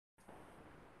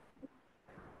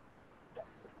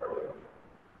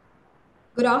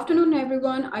Good afternoon,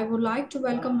 everyone. I would like to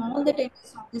welcome all the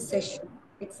attendees of this session.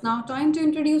 It's now time to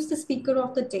introduce the speaker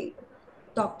of the day,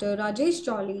 Dr. Rajesh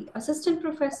Jolly, Assistant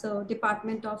Professor,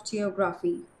 Department of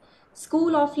Geography,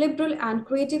 School of Liberal and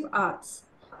Creative Arts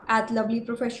at Lovely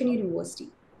Profession University.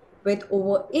 With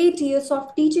over 8 years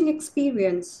of teaching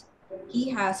experience,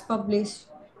 he has published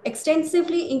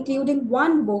extensively, including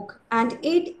one book and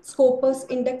eight Scopus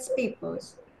Index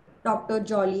papers. Dr.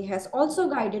 Jolly has also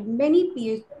guided many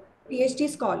PhD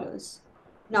scholars.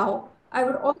 Now, I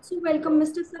would also welcome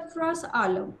Mr. Safras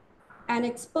Alam, an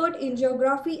expert in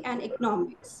geography and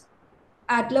economics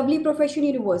at Lovely Profession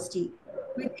University,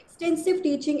 with extensive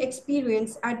teaching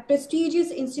experience at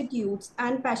prestigious institutes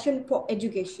and passion for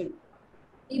education.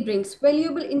 He brings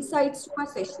valuable insights to our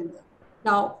sessions.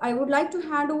 Now, I would like to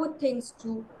hand over things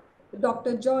to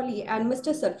Dr. Jolly and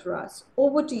Mr. Sarfaraz.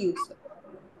 Over to you, sir.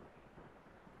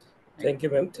 Thank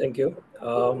you, ma'am. Thank you.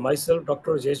 Myself,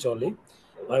 Dr. Jay Jolly.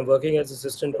 I'm working as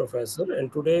assistant professor,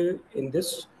 and today in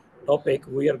this topic,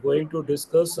 we are going to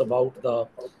discuss about the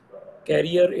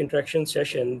career interaction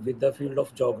session with the field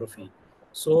of geography.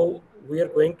 So we are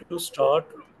going to start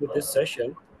with this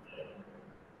session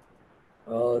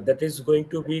that is going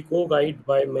to be co-guided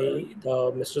by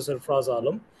Mr. Sarfraz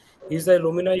Alam. He's the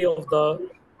alumni of the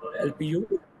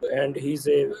LPU, and he's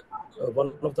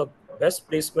one of the best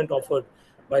placement offered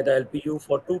by the LPU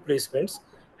for two placements.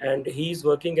 And he's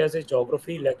working as a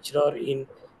geography lecturer in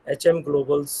HM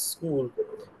Global School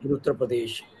in Uttar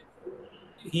Pradesh.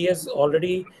 He has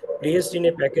already placed in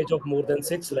a package of more than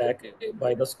 6 lakh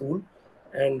by the school.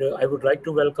 And I would like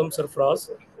to welcome Sarfraz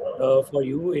for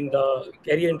you in the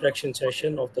career interaction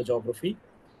session of the geography.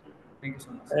 Thank you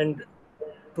so much. And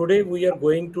today we are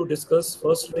going to discuss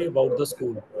firstly about the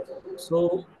school.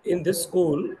 So in this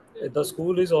school, the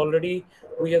school is already,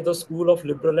 we have the School of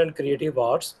Liberal and Creative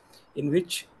Arts, in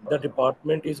which the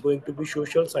department is going to be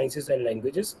Social Sciences and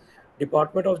Languages.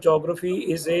 Department of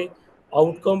Geography is a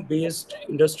outcome-based,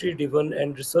 industry-driven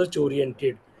and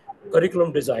research-oriented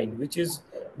curriculum design, which is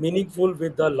meaningful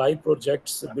with the live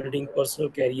projects, building personal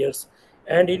careers,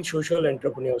 and in social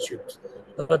entrepreneurships.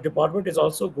 The department is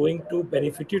also going to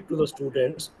benefit it to the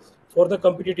students for the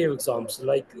competitive exams.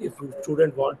 Like if a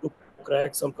student want to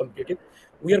crack some competitive,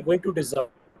 we are going to design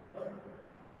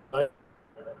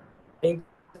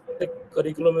the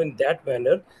curriculum in that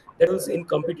manner that helps in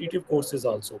competitive courses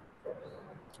also.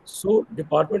 So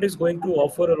department is going to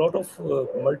offer a lot of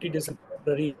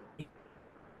multidisciplinary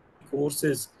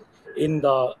courses in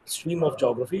the stream of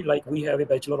geography. Like we have a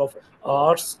Bachelor of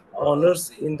Arts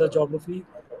honors in the geography.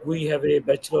 We have a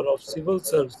Bachelor of Civil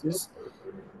Services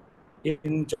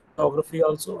in geography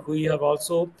also. We have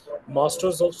also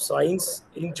Masters of Science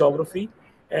in Geography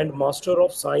and Master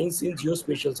of Science in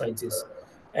Geospatial Sciences.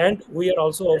 And we are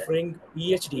also offering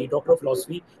PhD, Doctor of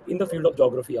Philosophy, in the field of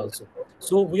geography also.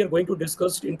 So we are going to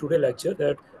discuss in today lecture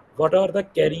that what are the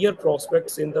career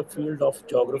prospects in the field of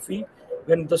geography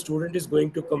when the student is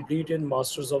going to complete in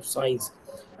Masters of Science,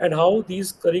 and how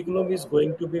these curriculum is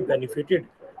going to be benefited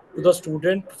to the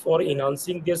student for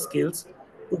enhancing their skills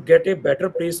to get a better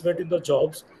placement in the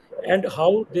jobs, and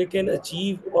how they can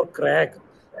achieve or crack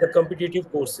the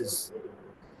competitive courses.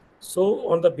 So,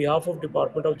 on the behalf of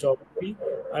Department of Geography,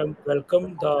 I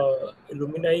welcome the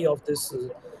alumni of this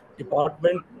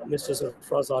department, Mr.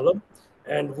 Sarfraz Alam,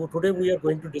 and today we are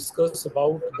going to discuss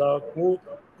about the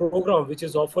program which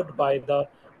is offered by the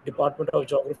Department of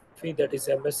Geography, that is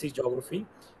MSc Geography.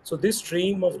 So, this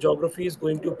stream of geography is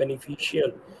going to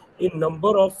beneficial in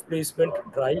number of placement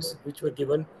drives which were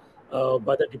given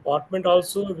by the department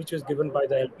also, which was given by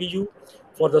the LPU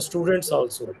for the students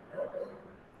also.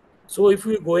 So if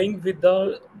we're going with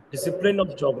the discipline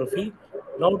of geography,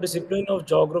 now discipline of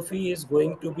geography is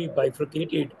going to be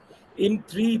bifurcated in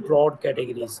three broad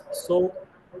categories. So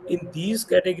in these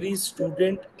categories,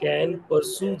 student can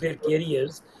pursue their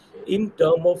careers in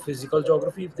term of physical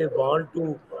geography. If they want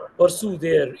to pursue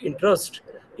their interest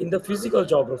in the physical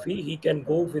geography, he can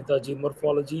go with the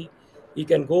geomorphology, he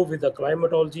can go with the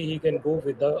climatology, he can go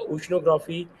with the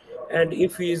oceanography, and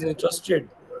if he is interested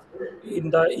in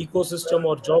the ecosystem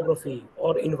or geography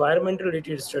or environmental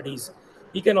related studies,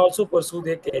 he can also pursue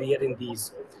their career in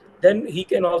these. Then he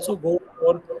can also go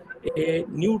for a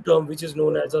new term which is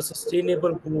known as the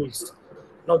sustainable goals.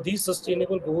 Now these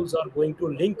sustainable goals are going to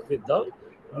link with the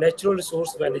natural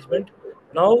resource management.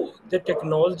 Now the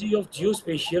technology of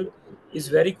geospatial is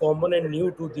very common and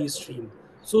new to this stream.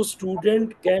 So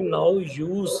student can now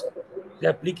use the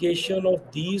application of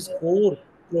these core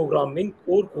programming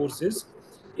core courses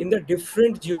in the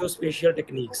different geospatial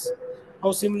techniques.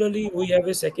 Now, similarly, we have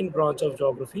a second branch of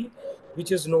geography,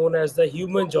 which is known as the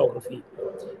human geography.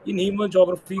 In human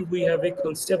geography, we have a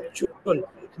conceptual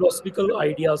philosophical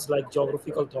ideas like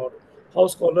geographical thought, how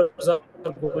scholars are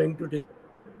going to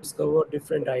discover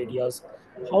different ideas,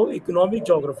 how economic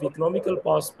geography, economical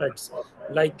aspects,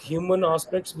 like human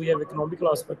aspects, we have economical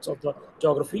aspects of the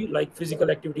geography, like physical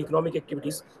activity, economic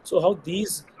activities. So how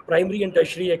these primary and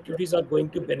tertiary activities are going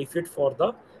to benefit for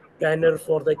the planner,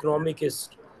 for the economicist.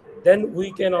 Then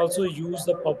we can also use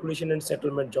the population and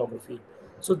settlement geography.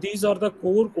 So these are the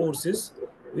core courses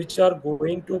which are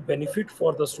going to benefit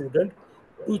for the student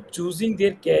to choosing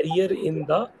their career in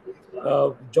the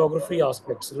geography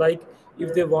aspects. Like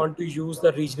if they want to use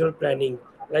the regional planning,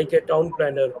 like a town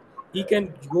planner, he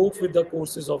can go with the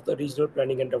courses of the regional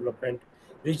planning and development.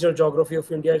 Regional geography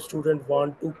of India, if student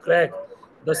want to crack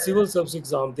the civil service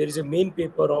exam, there is a main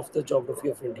paper of the geography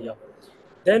of India.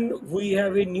 Then we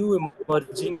have a new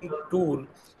emerging tool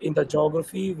in the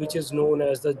geography, which is known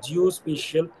as the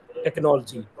geospatial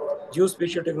technology.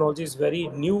 Geospatial technology is very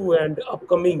new and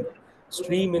upcoming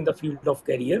stream in the field of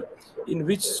career, in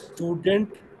which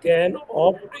student can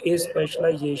opt a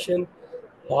specialization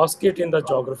basket in the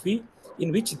geography,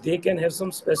 in which they can have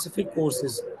some specific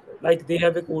courses, like they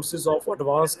have a courses of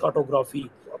advanced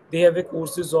cartography, they have a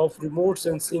courses of remote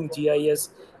sensing, GIS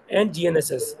and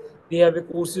GNSS, they have a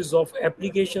courses of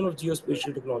application of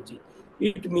geospatial technology.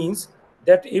 It means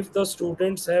that if the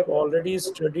students have already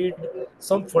studied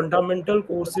some fundamental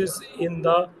courses in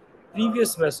the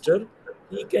previous semester,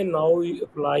 he can now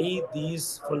apply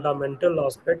these fundamental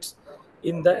aspects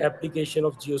in the application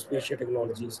of geospatial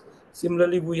technologies.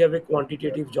 Similarly, we have a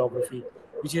quantitative geography,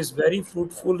 which is very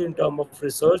fruitful in terms of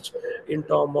research, in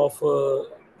terms of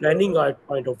planning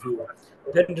point of view.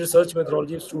 Then research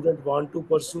methodology, if students want to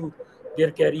pursue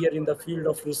their career in the field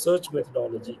of research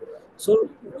methodology. So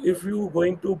if you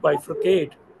going to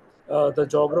bifurcate the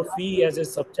geography as a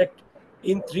subject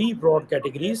in three broad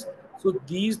categories. So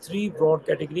these three broad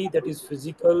category, that is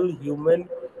physical, human,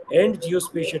 and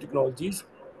geospatial technologies,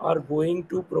 are going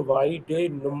to provide a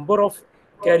number of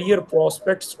career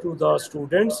prospects to the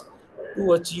students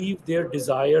to achieve their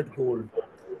desired goal.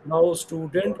 Now,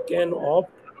 student can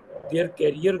opt their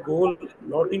career goal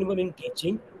not even in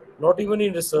teaching, not even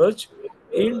in research,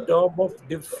 in terms of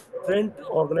different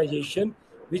organization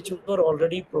which were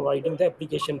already providing the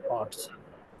application parts.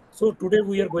 So today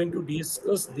we are going to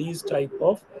discuss these type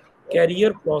of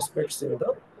career prospects in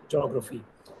the geography.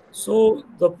 So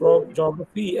the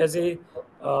geography as a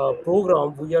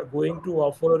program, we are going to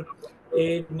offer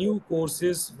a new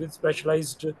courses with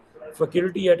specialized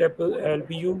faculty at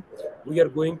LPU. We are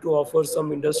going to offer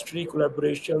some industry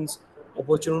collaborations,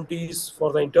 opportunities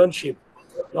for the internship.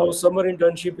 Now, summer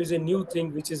internship is a new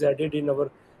thing which is added in our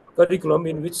curriculum,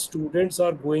 in which students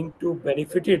are going to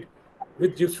benefit it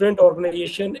with different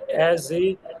organization as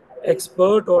a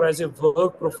expert or as a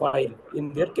work profile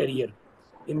in their career,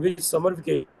 in which summer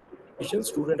vacation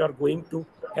students are going to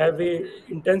have a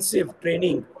intensive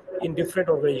training in different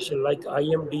organizations like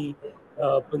IMD,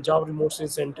 Punjab Remote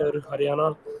Sensing Center,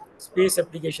 Haryana Space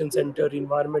Application Center,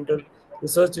 Environmental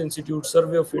Research Institute,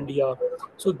 Survey of India.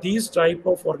 So these type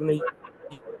of organization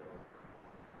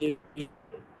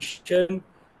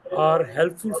are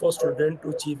helpful for student to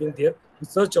achieving their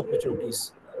research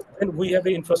opportunities. Then we have a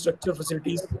infrastructure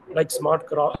facilities like smart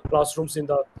classrooms in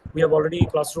the, we have already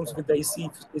classrooms with the AC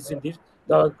is in this.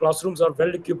 The classrooms are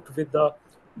well equipped with the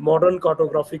modern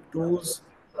cartographic tools,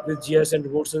 with GIS and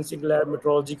remote sensing lab,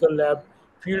 meteorological lab,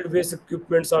 field-based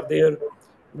equipments are there.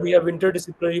 We have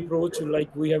interdisciplinary approach,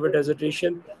 like we have a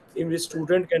dissertation in which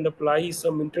student can apply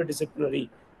some interdisciplinary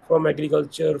from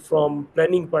agriculture, from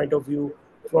planning point of view,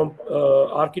 from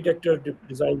architecture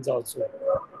designs also.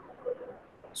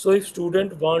 So if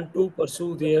students want to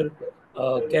pursue their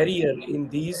career in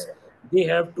these, they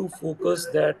have to focus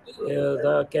that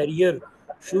the career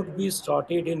should be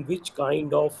started in which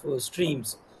kind of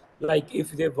streams. Like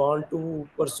if they want to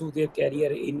pursue their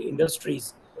career in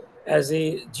industries as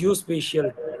a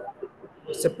geospatial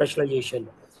specialization,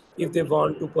 if they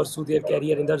want to pursue their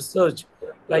career in the research,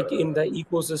 like in the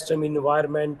ecosystem,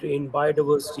 environment, in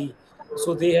biodiversity,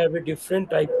 so they have a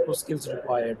different type of skills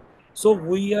required. So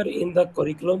we are in the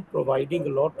curriculum providing a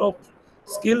lot of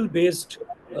skill based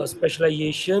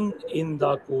specialization in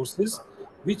the courses,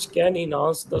 which can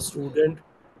enhance the student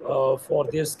for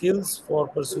their skills for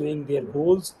pursuing their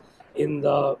goals in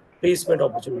the placement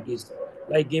opportunities,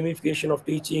 like gamification of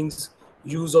teachings,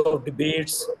 use of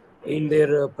debates in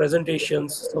their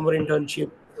presentations, summer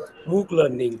internship, MOOC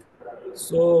learning.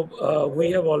 So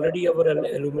we have already our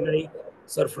alumni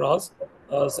Sarfraz.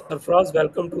 Sarfraz,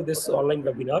 welcome to this online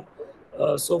webinar.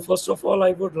 So first of all,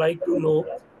 I would like to know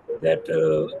that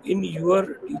in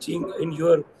your teaching, in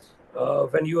your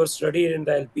when you are studying in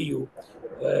the LPU,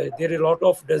 there are a lot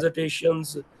of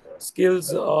dissertations,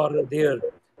 skills are there.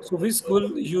 So which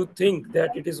school you think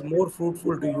that it is more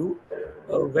fruitful to you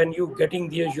when you getting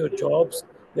there your jobs,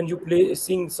 when you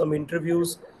placing some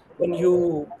interviews, when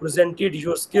you presented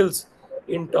your skills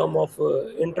in term of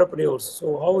entrepreneurs.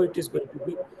 So how it is going to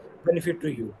be benefit to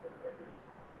you?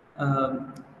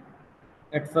 Um,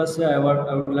 at first, I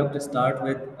would love to start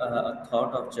with a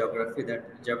thought of geography,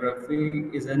 that geography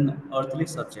is an earthly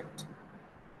subject,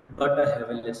 but a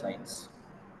heavenly science.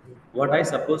 What I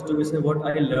supposed to be say, what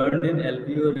I learned in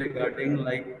LPU regarding,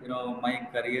 like, my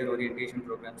career orientation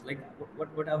programs, like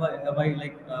what have I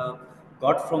like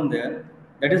got from there,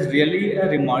 that is really a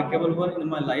remarkable one in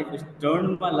my life, which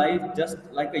turned my life just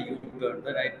like a U-turn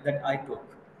that I took.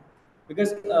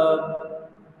 Because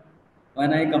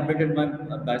when I completed my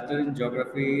bachelor in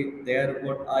geography, there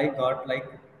what I got, like,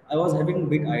 I was having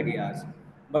big ideas,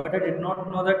 but I did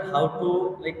not know that how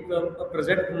to, like,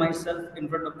 present myself in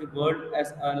front of the world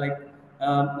as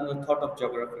a thought of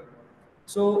geography.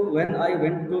 So when I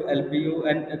went to LPU,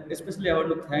 and especially I want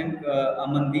to thank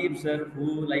Amandeep sir,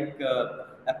 who, like,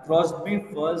 approached me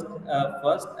first,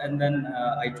 and then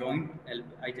I just joined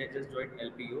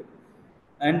LPU,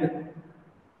 and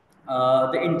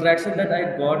the interaction that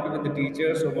I got with the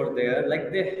teachers over there,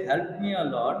 like, they helped me a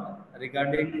lot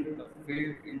regarding the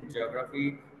field in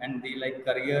geography and the, like,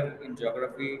 career in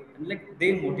geography, and, like,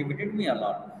 they motivated me a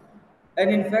lot. And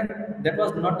in fact, that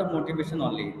was not a motivation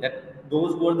only. That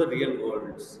those were the real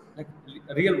words, like,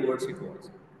 real words it was.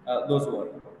 Those were,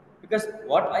 because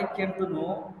what I came to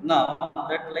know now,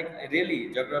 that, like,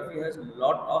 really geography has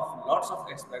lots of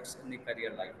aspects in the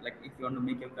career life. Like, if you want to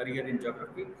make a career in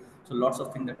geography, so lots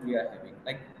of things that we are having.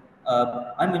 Like,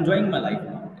 I'm enjoying my life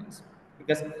nowadays,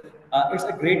 because it's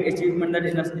a great achievement that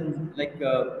in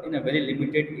a very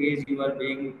limited age you are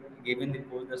being given the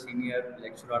post the senior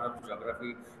lecturer of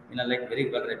geography in a, like,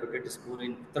 very well reputed school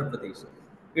in Uttar Pradesh.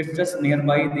 It's just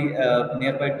nearby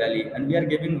Delhi, and we are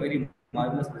giving very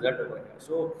marvelous result over here.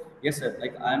 So yes, sir,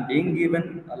 like, I am being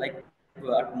given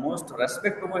utmost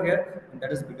respect over here, and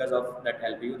that is because of that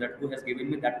LPU, that who has given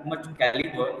me that much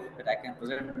caliber that I can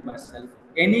present myself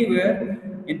anywhere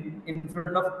in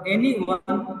front of anyone,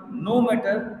 no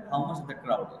matter how much the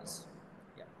crowd is.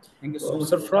 Yeah. Thank you so much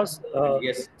for that. Sarfraz, And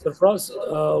yes,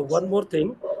 One more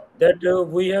thing that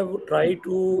we have tried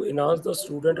to enhance the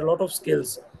student a lot of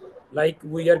skills, like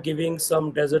we are giving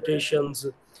some dissertations,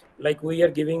 like we are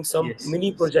giving some yes, mini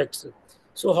yes, projects.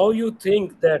 So how you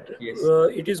think that yes.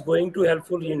 it is going to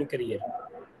helpful in career?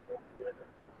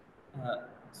 Uh,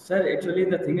 Sir, actually,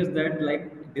 the thing is that,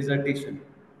 like, dissertation.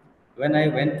 When I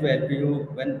went to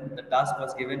LPU, when the task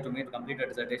was given to me to complete a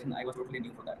dissertation, I was totally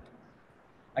new for that.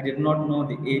 I did not know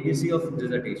the ABC of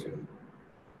dissertation.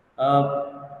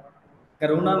 Uh,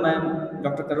 Karuna ma'am,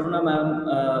 Dr. Karuna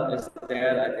ma'am is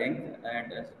there, I think,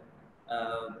 and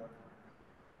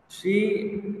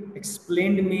she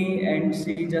explained me, and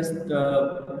she just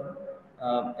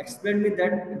explained me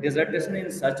that dissertation in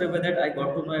such a way that I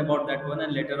got to know about that one,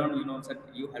 and later on, said,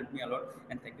 you helped me a lot,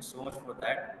 and thank you so much for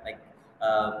that. Like,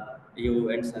 you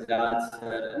and Sajad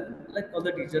sir, and, like, all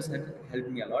the teachers had helped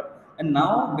me a lot, and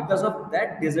now because of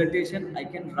that dissertation, I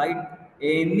can write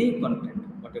any content,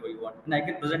 whatever you want, and I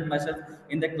can present myself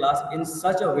in the class in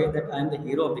such a way that I am the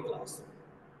hero of the class.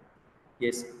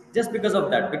 Yes, just because of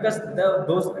that, because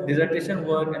those dissertation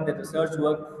work and the research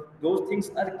work, those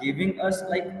things are giving us,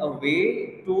 like, a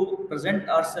way to present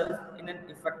ourselves in an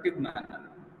effective manner.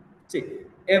 See,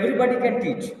 everybody can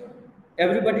teach,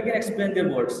 everybody can explain their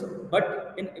words,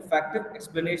 but in effective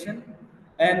explanation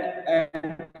and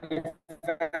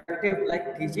effective,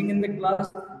 like, teaching in the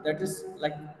class, that is,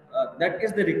 like, that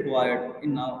is the required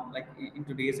in now, like, in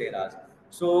today's eras.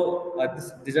 So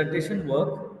this dissertation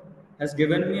work has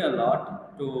given me a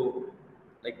lot to,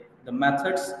 like, the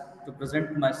methods to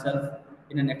present myself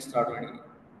in an extraordinary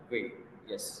way.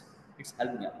 Yes, it's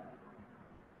helped me a lot.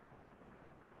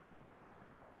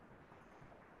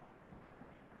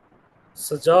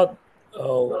 Sajad,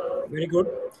 very good.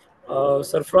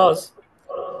 Sarfraz,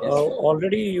 Yes,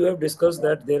 already you have discussed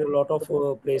that there are a lot of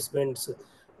placements.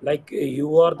 Like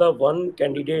you are the one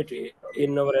candidate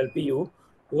in our LPU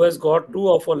who has got two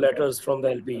offer letters from the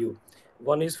LPU.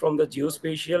 One is from the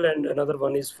geospatial and another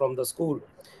one is from the school.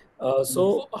 yes.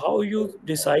 So how you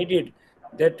decided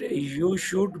that you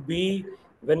should be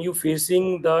when you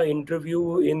facing the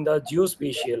interview in the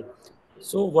geospatial?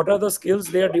 So what are the skills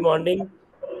they are demanding?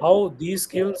 How these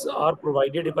skills are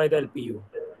provided by the LPU?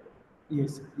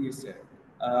 Yes, yes, sir.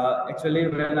 Actually,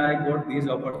 when I got these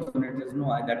opportunities,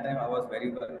 no, at that time I was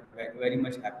very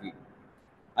much happy.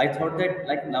 I thought that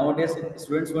like nowadays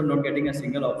students were not getting a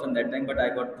single option that time, but I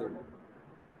got two.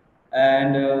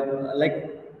 And like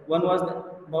one was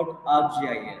about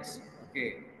ArcGIS. Okay,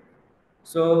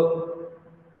 so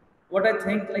what I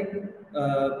think like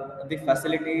the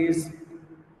facilities,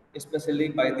 especially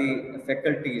by the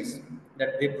faculties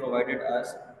that they provided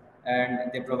us,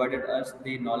 and they provided us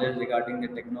the knowledge regarding the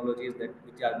technologies that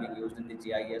which are being used in the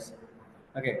GIS.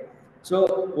 Okay, so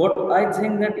what I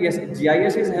think that yes,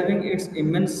 GIS is having its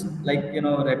immense like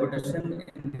reputation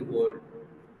in the world.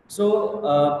 So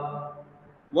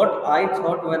what I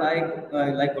thought when I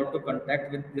like got to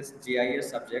contact with this GIS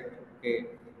subject, okay.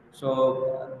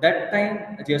 So that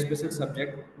time geospatial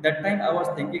subject, that time I was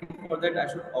thinking for that I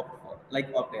should opt for, like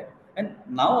opt in, and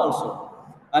now also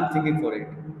I'm thinking for it,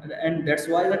 and that's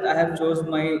why that I have chose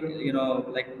my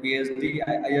like PhD.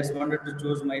 I just wanted to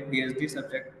choose my PhD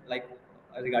subject like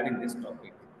regarding this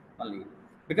topic only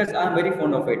because I'm very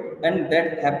fond of it, and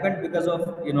that happened because of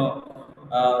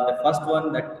the first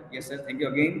one that yes sir, thank you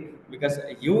again because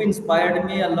you inspired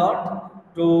me a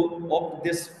lot to opt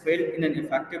this field in an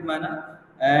effective manner.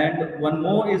 And one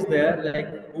more is there like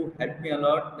who helped me a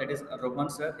lot, that is Rohan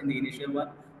sir in the initial one.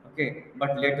 Okay,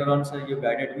 but later on, sir, you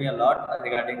guided me a lot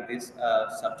regarding this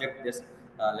subject, this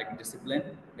like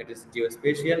discipline that is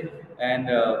geospatial, and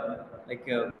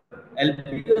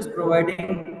LPU is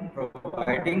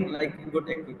providing like good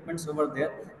equipments over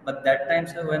there. But that time,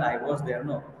 sir, when I was there,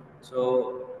 no,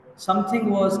 so something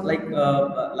was like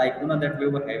that we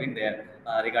were having there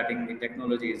regarding the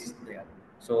technologies there.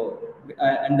 So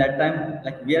and that time,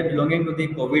 like we are belonging to the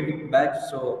COVID batch,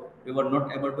 so we were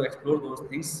not able to explore those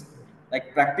things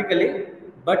like practically,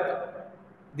 but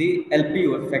the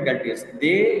LPU faculties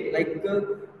they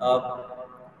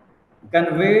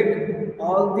conveyed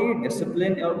all the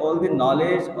discipline or all the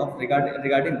knowledge of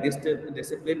regarding this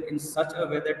discipline in such a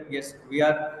way that yes, we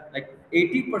are like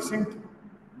 80%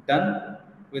 done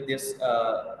with this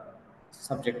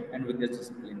subject and with this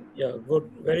discipline. Yeah, good,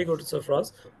 very good,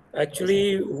 Safraz.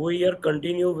 Actually, we are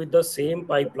continue with the same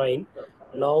pipeline.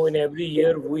 Now, in every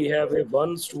year, we have a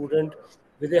one student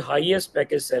with a highest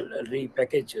package salary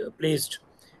package placed.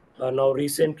 Now,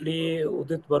 recently,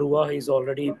 Udit Barua is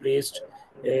already placed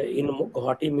in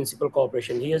Guwahati Municipal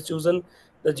Corporation. He has chosen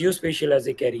the geospatial as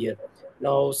a career.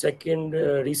 Now, second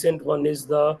recent one is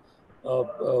the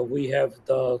we have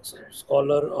the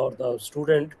scholar or the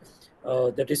student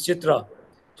that is Chitra.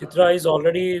 Chitra is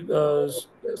already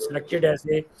selected as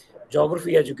a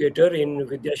geography educator in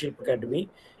Vidyashilp Academy.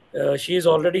 She is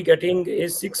already getting a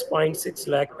 6.6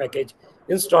 lakh package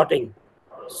in starting.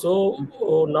 So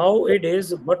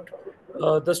nowadays, but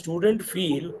the student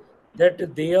feel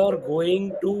that they are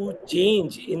going to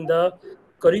change in the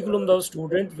curriculum of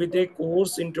student with a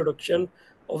course introduction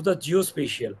of the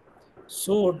geospatial.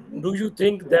 So do you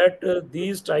think that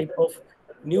these type of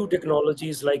new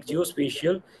technologies like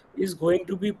geospatial is going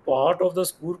to be part of the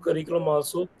school curriculum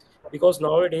also? Because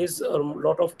nowadays a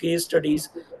lot of case studies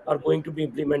are going to be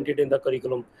implemented in the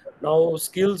curriculum. Now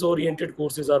skills oriented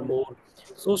courses are more,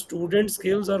 so student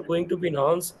skills are going to be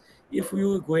enhanced if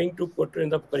you are going to put in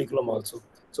the curriculum also.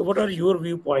 So what are your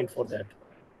viewpoint for that?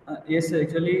 Yes,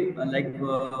 actually,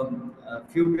 a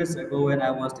few days ago when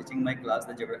I was teaching my class,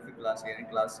 the geography class here in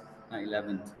class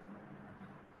 11th.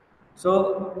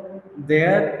 So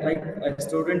there, like a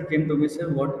student came to me, sir,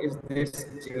 what is this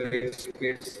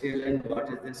geospatial and what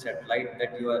is this satellite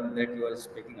that you are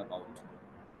speaking about?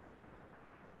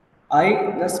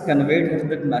 I just conveyed her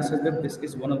that message that this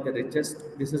is one of the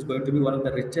richest. This is going to be one of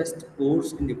the richest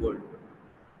course in the world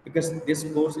because this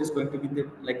course is going to be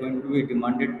going to be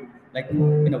demanded like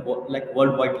in a like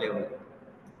worldwide level.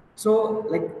 So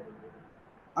like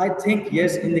I think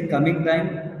yes, in the coming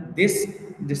time, this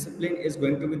discipline is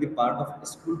going to be the part of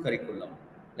school curriculum,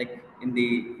 like in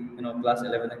the class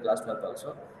 11 and class 12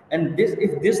 also. And this,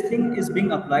 if this thing is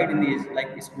being applied in these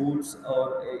like schools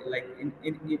or like in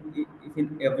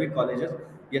every colleges,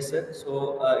 yes sir.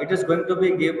 So it is going to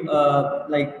be give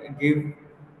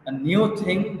a new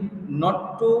thing,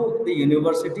 not to the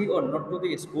university or not to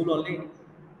the school only,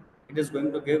 it is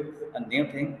going to give a new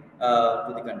thing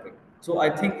to the country. So I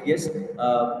think yes,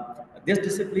 this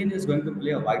discipline is going to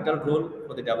play a vital role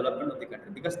for the development of the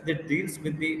country because it deals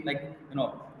with the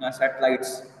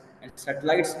satellites, and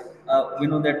satellites we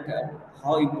know that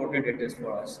how important it is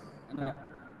for us, uh,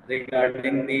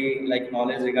 regarding the like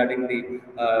knowledge regarding the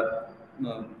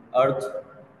earth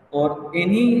or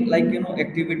any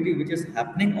activity which is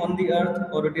happening on the earth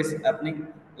or it is happening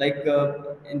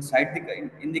inside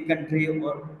in the country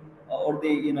or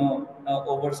the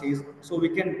overseas, so we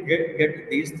can get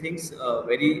these things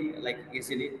very like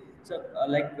easily So,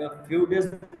 like a few days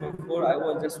before, I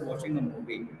was just watching a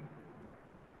movie,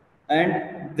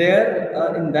 and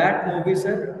there in that movie,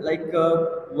 sir, like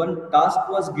one task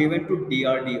was given to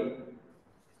DRDO,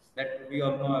 that we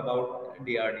all know about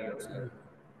DRDO, sir.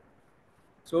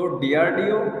 So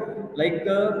DRDO, like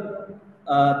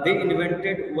they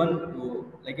invented one,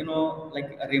 like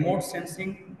like a remote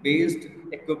sensing based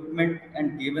equipment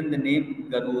and given the name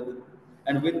Garud.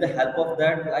 And with the help of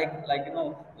that,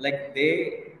 like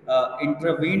they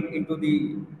intervened into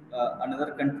the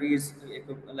another countries,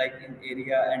 like in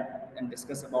area, and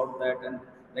discuss about that, and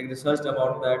like researched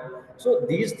about that. So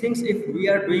these things, if we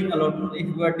are doing a lot,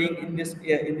 if we are doing in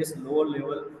this lower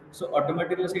level, so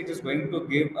automatically it is going to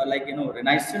give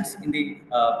renaissance in the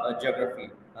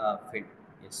geography field.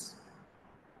 Yes.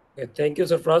 Yeah, thank you,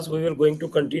 Sarfraz. We will going to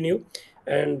continue,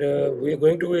 and we are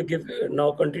going to give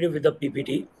now continue with the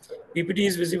PPT. PPT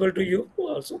is visible to you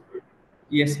also.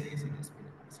 Yes, yes, yes,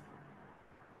 yes.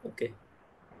 Okay.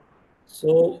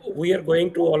 So we are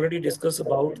going to already discuss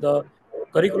about the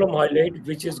curriculum highlight,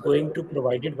 which is going to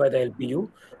provided by the LPU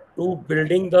to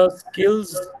building the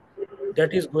skills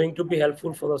that is going to be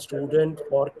helpful for the student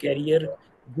for career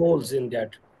goals in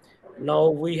that. Now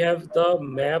we have the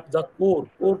map, the core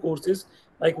courses,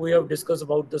 like we have discussed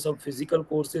about the some physical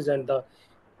courses and the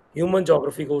human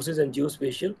geography courses and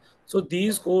geospatial. So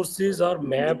these courses are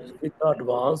mapped with the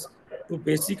advanced to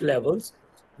basic levels,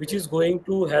 which is going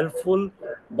to helpful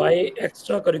by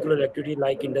extracurricular activity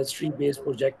like industry-based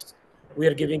projects. We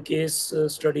are giving case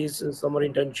studies, summer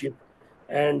internship,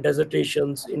 and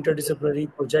dissertations,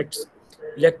 interdisciplinary projects,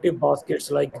 elective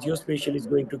baskets like geospatial is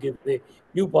going to give a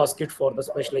new basket for the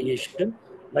specialization,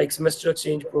 like semester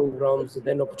exchange programs,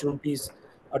 then opportunities,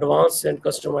 advanced and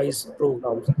customized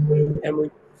programs.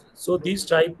 So these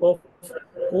type of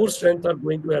core strength are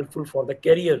going to helpful for the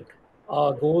career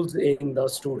goals in the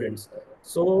students.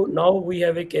 So now we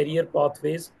have a career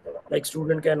pathways, like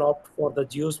student can opt for the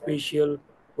geospatial,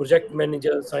 project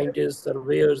manager, scientists,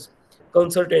 surveyors,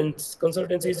 consultants.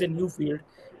 Consultancy is a new field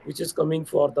which is coming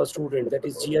for the student, that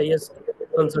is GIS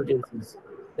consultancies.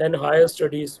 Then higher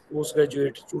studies,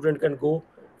 postgraduate student can go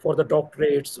for the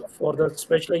doctorates, for the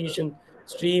specialization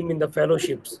stream in the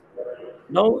fellowships.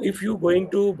 Now, if you're going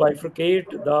to bifurcate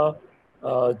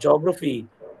the geography,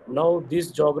 now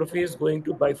this geography is going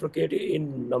to bifurcate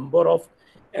in number of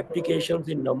applications,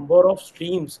 in number of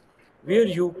streams where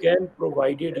you can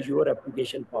provided your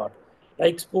application part.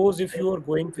 Like suppose if you are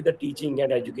going with the teaching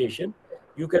and education,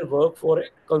 you can work for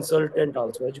consultant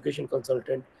also, education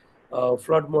consultant,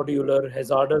 flood modular,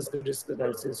 hazardous risk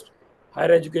analysis.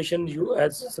 Higher education, you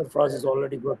as Sarfraz is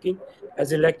already working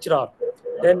as a lecturer,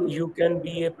 then you can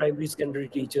be a primary secondary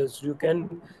teachers. You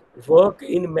can work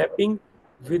in mapping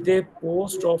with a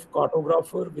post of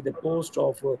cartographer, with a post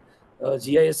of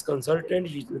GIS consultant,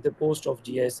 with a post of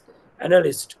GIS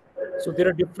analyst. So there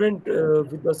are different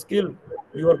with the skill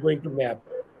you are going to map.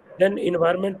 Then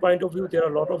environment point of view, there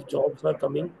are a lot of jobs are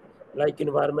coming, like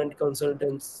environment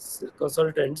consultants,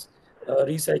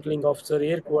 recycling officer,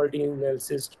 air quality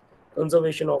analysis,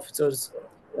 conservation officers.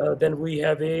 Then we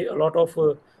have a lot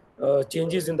of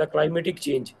changes in the climatic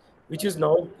change, which is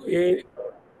now a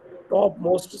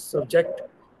topmost subject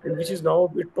and which is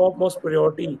now a topmost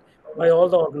priority by all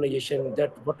the organization,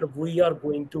 that what we are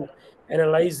going to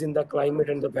analyze in the climate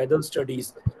and the weather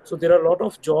studies. So there are a lot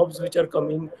of jobs which are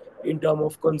coming in term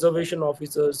of conservation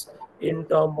officers, in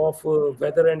term of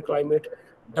weather and climate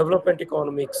development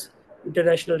economics,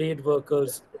 international aid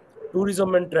workers,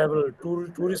 tourism and travel.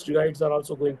 Tourist guides are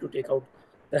also going to take out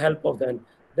the help of them.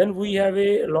 Then we have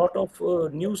a lot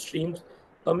of new streams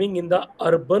coming in the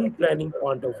urban planning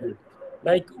point of view.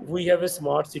 Like we have a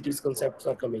smart cities concepts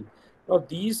are coming. Now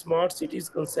these smart cities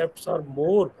concepts are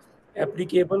more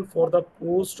applicable for the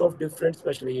post of different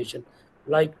specialization,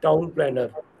 like town planner.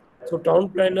 So town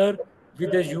planner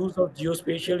with the use of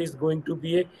geospatial is going to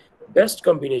be a best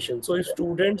combination. So if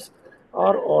students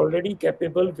are already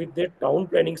capable with their town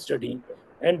planning study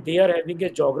and they are having a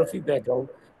geography background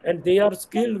and they are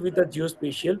skilled with the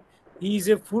geospatial, he is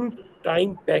a full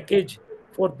time package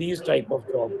for these type of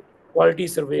job. Quality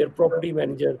surveyor, property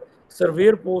manager,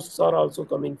 surveyor posts are also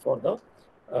coming for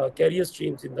the career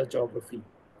streams in the geography.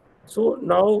 So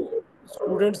now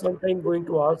students sometimes going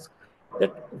to ask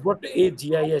that what a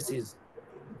GIS is.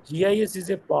 GIS is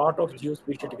a part of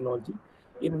geospatial technology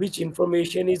in which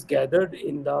information is gathered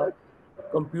in the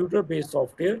computer-based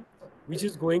software, which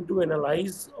is going to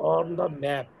analyze on the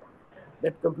map.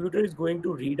 That computer is going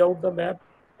to read out the map,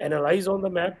 analyze on the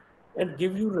map, and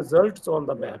give you results on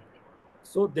the map.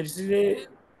 So this is a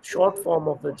short form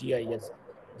of the GIS.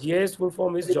 GIS full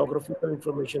form is Geographical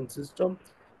Information System.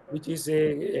 which is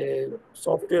a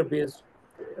software-based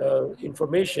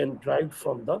information derived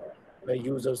from the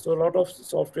user. So a lot of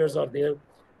softwares are there,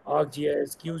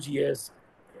 ArcGIS, QGIS,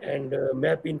 and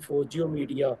MapInfo,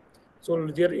 GeoMedia. So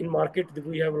there in market,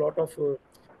 we have a lot of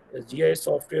GIS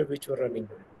software which were running.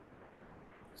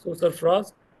 So,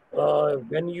 Sarfraz,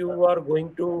 when you are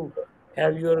going to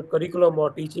have your curriculum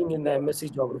or teaching in the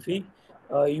MSc Geography,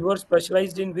 you are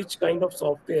specialized in which kind of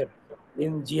software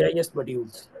in GIS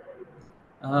modules?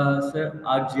 Sir,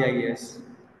 ArcGIS.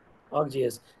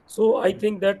 ArcGIS. So I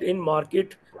think that in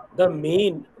market, the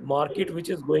main market which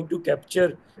is going to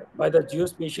capture by the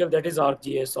geospatial, that is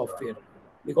ArcGIS software,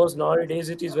 because nowadays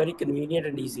it is very convenient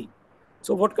and easy.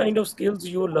 So what kind of skills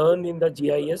you learn in the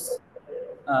GIS?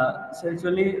 So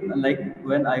actually, like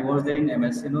when I was there in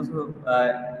MSc, so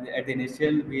at the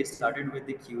initial we started with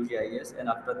the QGIS, and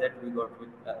after that we got with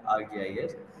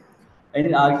ArcGIS. And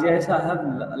in ArcGIS,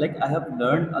 I have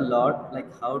learned a lot, like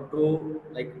how to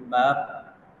like map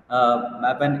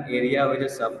an area which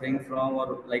is suffering from,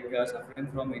 or like suffering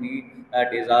from any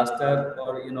disaster,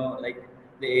 or like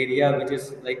the area which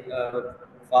is like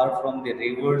far from the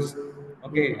rivers.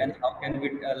 Okay, Hmm. and how can we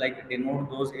like denote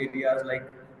those areas,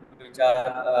 like which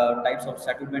are types of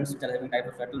settlements, which are having type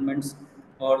of settlements,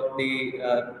 or the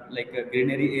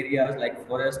greenery areas like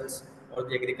forests, or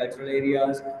the agricultural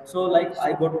areas. So like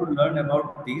I got to learn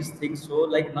about these things, so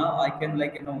like now I can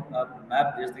like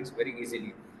map these things very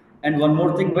easily. And one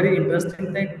more thing, very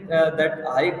interesting thing that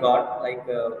I got, like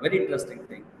very interesting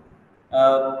thing,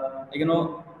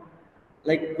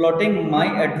 like plotting my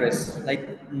address,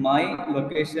 like my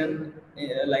location,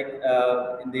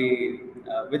 in the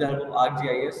with the help of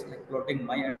ArcGIS, like plotting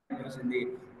my address in the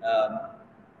um,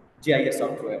 GIS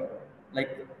software,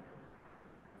 like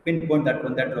pinpoint that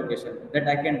location, that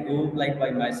I can do like by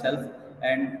myself.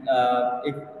 And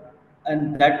if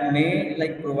and that may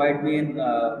like provide me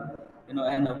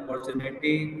an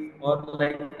opportunity, or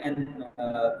like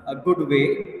a good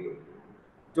way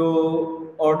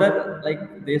to order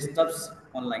like these stuffs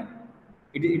online.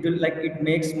 It will like it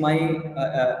makes my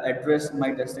address,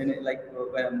 my destination, like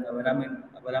where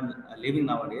I'm living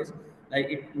nowadays. Like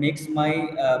it makes my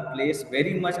place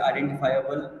very much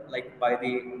identifiable, like by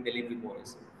the delivery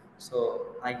boys.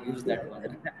 So I use that one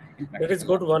in That is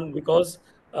practical good life. one because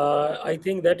I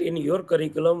think that in your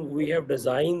curriculum we have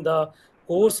designed the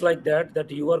course like that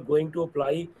you are going to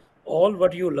apply all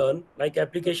what you learn like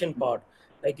application part.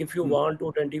 Like if you Hmm. want to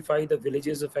identify the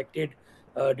villages affected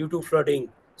due to flooding,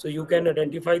 so you can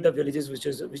identify the villages which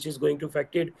is going to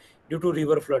affected due to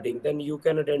river flooding. Then you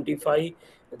can identify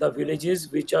the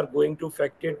villages which are going to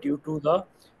affected due to the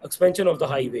expansion of the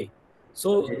highway.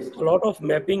 So Yes. a lot of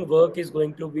mapping work is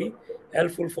going to be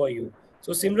helpful for you.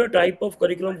 So similar type of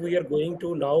curriculum we are going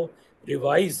to now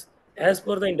revise as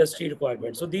per the industry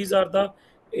requirement. So these are the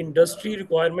industry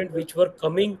requirement which were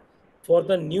coming for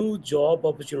the new job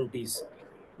opportunities.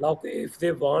 Now, if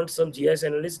they want some GIS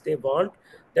analysts, they want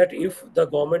that if the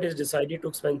government is decided to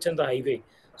expansion the highway,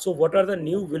 so what are the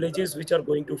new villages which are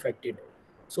going to affected?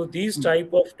 So these Hmm.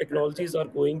 type of technologies are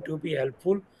going to be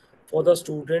helpful for the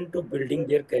student to building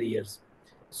their careers.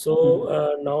 So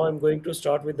Hmm. now I'm going to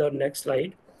start with the next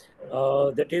slide.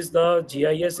 That is the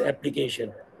GIS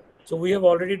application. So we have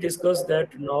already discussed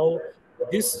that now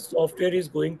this software is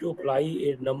going to apply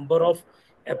a number of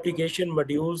application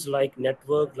modules like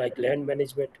network, like land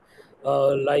management,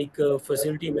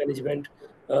 facility management,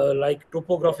 like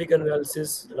topographic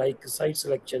analysis, like site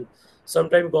selection.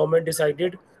 Sometimes government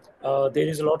decided there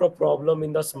is a lot of problem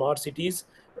in the smart cities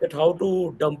that how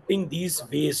to dumping these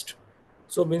waste.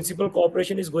 So municipal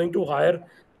corporation is going to hire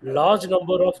large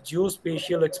number of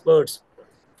geospatial experts.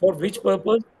 For which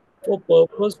purpose? For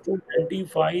purpose to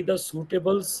identify the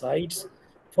suitable sites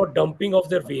for dumping of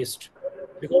their waste.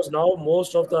 Because now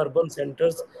most of the urban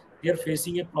centers they are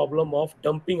facing a problem of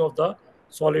dumping of the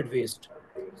solid waste.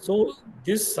 So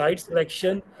this site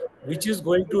selection, which is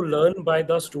going to learn by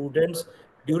the students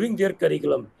during their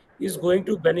curriculum, is going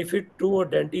to benefit to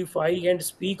identify and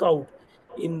speak out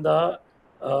in the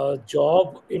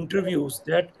job interviews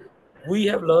that we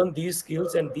have learned these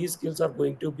skills and these skills are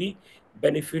going to be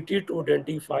benefited to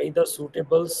identify the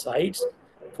suitable sites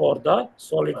for the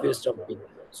solid waste dumping.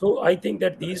 So I think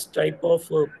that these type of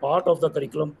part of the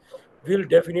curriculum will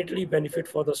definitely benefit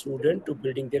for the student to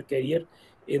building their career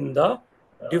in the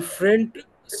different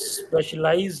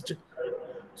specialized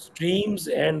streams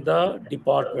and the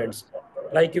departments.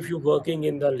 Like if you're working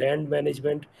in the land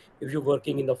management, if you're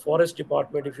working in the forest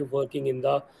department, if you're working in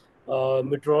the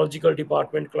meteorological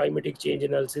department, climatic change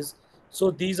analysis. So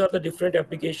these are the different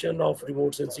application of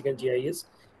remote sensing and GIS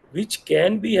which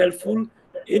can be helpful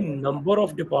in number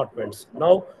of departments.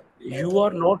 Now you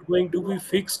are not going to be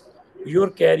fixed your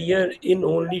career in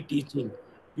only teaching.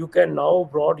 You can now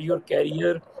broaden your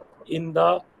career in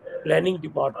the planning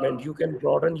department. You can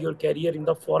broaden your career in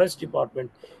the forest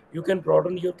department. You can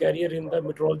broaden your career in the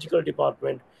meteorological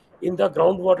department, in the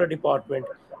groundwater department,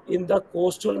 in the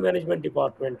coastal management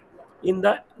department, in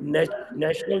the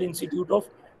National Institute of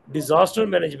Disaster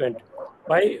Management,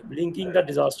 by linking the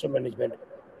disaster management,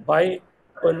 by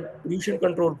pollution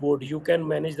control board, you can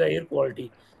manage the air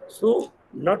quality. So,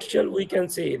 nutshell, we can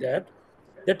say that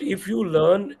if you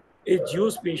learn a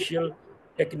geospatial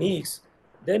techniques,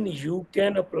 then you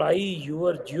can apply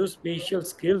your geospatial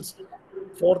skills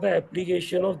for the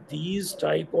application of these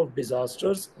type of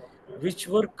disasters which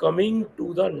were coming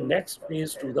to the next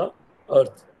phase to the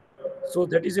earth. So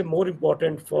that is a more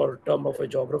important for term of a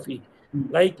geography.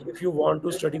 Like if you want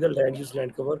to study the land use,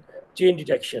 land cover, change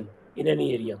detection in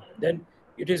any area, then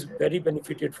it is very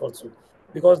benefited also,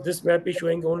 because this map is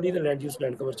showing only the land use,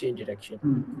 land cover, change detection.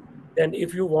 Then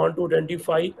if you want to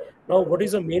identify, now what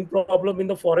is the main problem in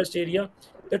the forest area,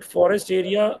 that forest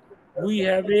area, we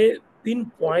have a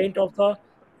pinpoint of the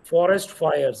forest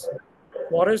fires.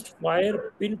 Forest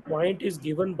fire pinpoint is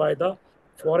given by the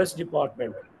forest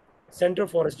department, central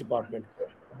forest department.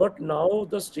 But now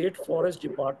the state forest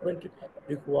department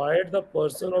required the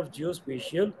person of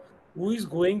geospatial who is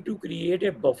going to create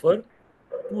a buffer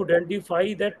to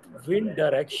identify that wind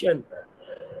direction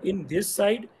in this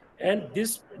side, and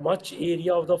this much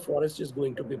area of the forest is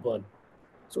going to be burned.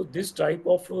 So this type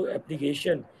of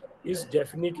application is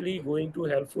definitely going to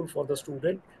helpful for the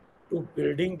student to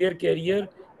building their career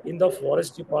in the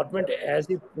forest department as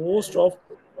a post of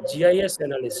GIS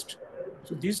analyst.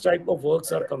 So these type of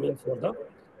works are coming for the.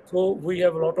 So we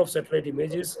have a lot of satellite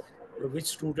images which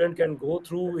student can go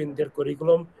through in their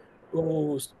curriculum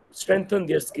to strengthen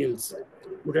their skills,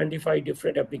 to identify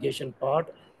different application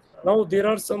part. Now there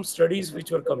are some studies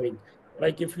which were coming,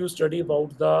 like if you study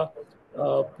about the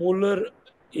polar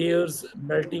airs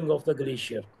melting of the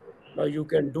glacier. Now you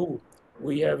can do.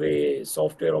 We have a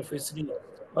software of history,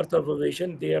 Earth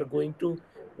observation. They are going to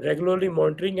regularly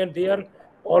monitoring, and they are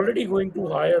already going to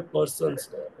hire persons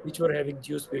which were having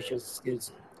geospatial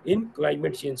skills in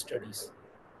climate change studies.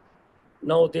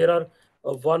 Now there are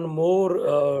one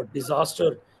more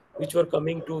disaster which were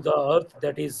coming to the earth,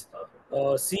 that is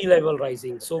sea level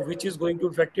rising. So which is going to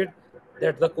affect it,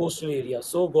 that the coastal area.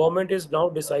 So government is now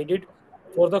decided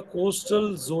for the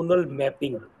coastal zonal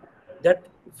mapping, that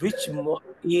which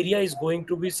area is going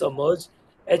to be submerged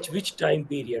at which time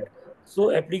period.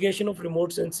 So application of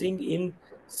remote sensing in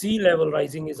sea level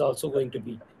rising is also going to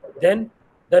be. Then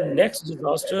the next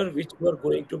disaster which were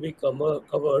going to be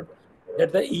covered,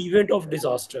 that the event of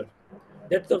disaster,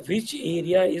 that the which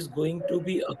area is going to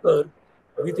be occur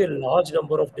with a large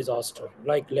number of disaster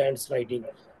like landsliding,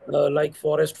 like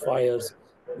forest fires,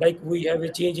 like we have a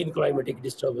change in climatic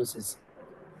disturbances.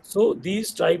 So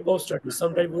these type of studies,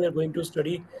 sometimes we are going to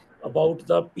study about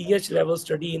the pH level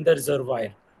study in the reservoir.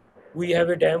 We have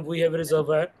a dam, we have a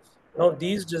reservoir. Now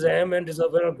these dam and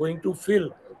reservoir are going to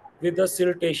fill with the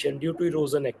siltation due to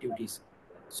erosion activities.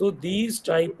 So these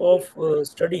type of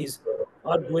studies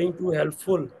are going to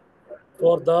helpful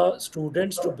for the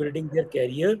students to building their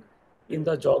career in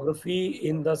the geography,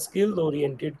 in the skill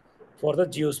oriented for the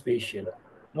geospatial.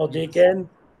 Now they Yes. can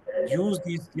use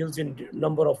these skills in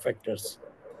number of factors.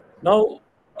 Now,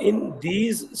 in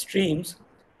these streams,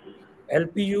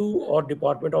 LPU or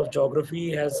Department of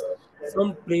Geography has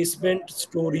some placement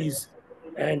stories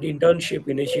and internship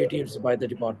initiatives by the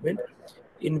department,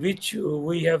 in which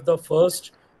we have the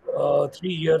first 3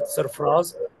 year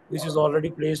Sarfraz, which is already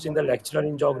placed in the lecturer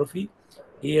in geography.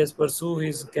 He has pursued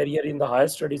his career in the higher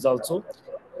studies also.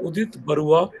 Udit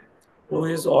Barua, who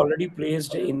is already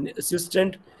placed in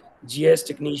assistant GIS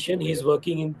technician. He is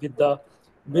working with the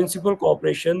municipal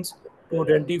corporations to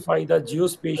identify the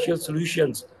geospatial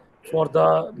solutions for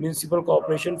the municipal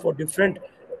corporation for different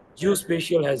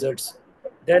geospatial hazards.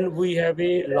 Then we have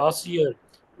a last year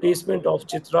placement of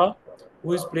Chitra,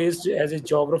 who is placed as a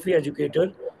geography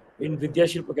educator in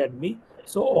Vidyashilp Academy.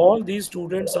 So all these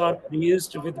students are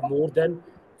placed with more than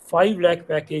 5 lakh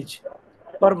package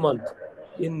per month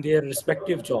in their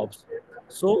respective jobs.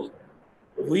 So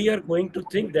we are going to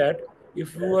think that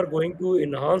if you are going to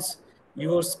enhance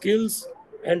your skills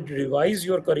and revise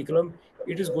your curriculum,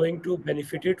 it is going to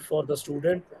benefit it for the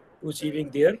student to achieving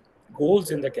their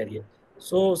goals in the career.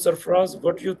 So, Sarfraz,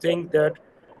 what do you think that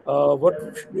what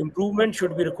improvement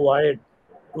should be required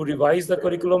to revise the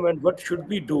curriculum, and what should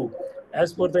we do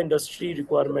as per the industry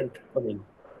requirement coming?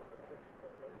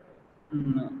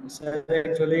 Sir,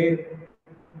 actually,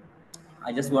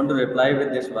 I just want to reply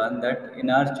with this one that in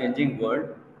our changing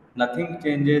world, Nothing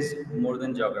changes more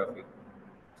than geography.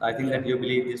 So I think Yeah. that you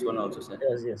believe this one also, sir.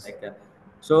 Yes. Yes. Like,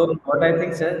 so what I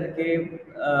think, sir, okay,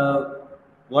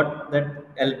 what that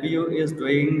LPU is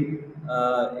doing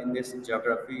in this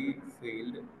geography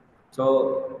field. So,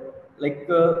 like,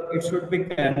 it should be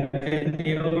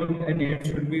continued and it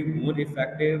should be more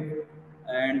effective.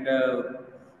 And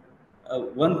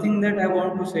one thing that I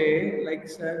want to say, like,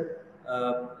 sir,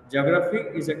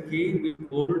 geography is a key which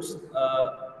holds.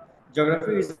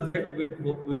 Geography is a subject which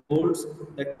holds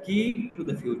the key to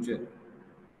the future.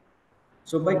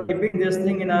 So by Mm. keeping this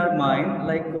thing in our mind,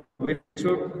 like we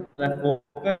should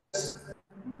focus,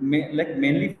 like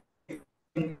mainly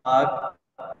focusing our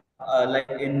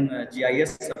like in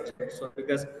GIS subject. So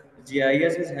because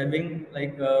GIS is having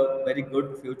like a very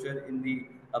good future in the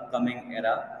upcoming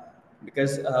era,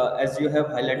 because as you have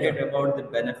Yeah. highlighted about the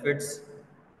benefits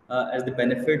as the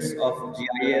benefits of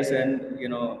GIS, and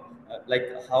like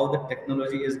how the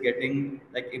technology is getting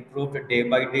like improved day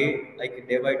by day,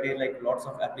 like lots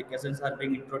of applications are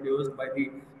being introduced by the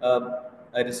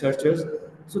researchers.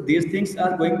 So these things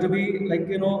are going to be like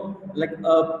like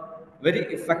very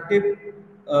effective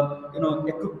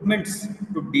equipments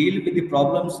to deal with the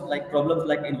problems like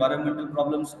environmental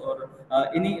problems, or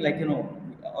any like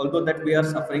although that we are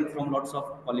suffering from lots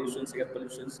of pollutions, air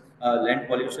pollutions, land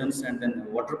pollutions, and then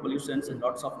water pollutions, and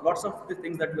lots of the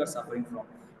things that we are suffering from.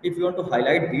 If you want to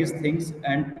highlight these things,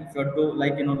 and if you want to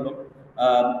like look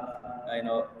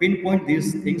pinpoint these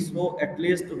things, so at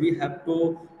least we have to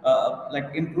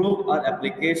like improve our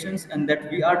applications, and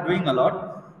that we are doing a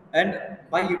lot. And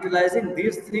by utilizing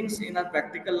these things in our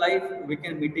practical life, we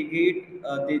can mitigate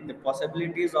the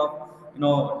possibilities of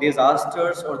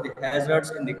disasters or the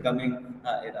hazards in the coming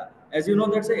era. As you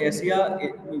know, that's Asia.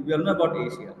 We all know about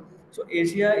Asia. So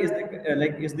Asia is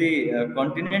the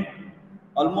continent.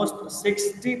 Almost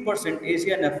 60%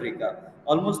 Asia and Africa,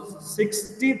 almost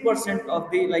 60% of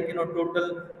the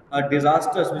total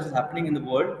disasters which is happening in the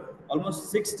world,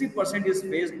 almost 60% is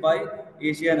faced by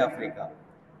Asia and Africa.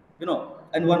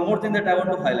 And one more thing that I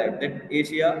want to highlight, that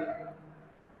Asia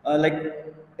like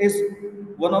is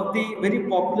one of the very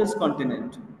populous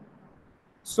continent.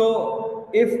 So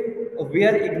we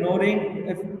are ignoring,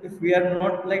 if we are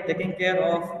not like taking care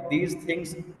of these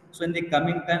things, so in the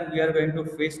coming time we are going to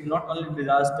face not only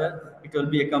disaster, it will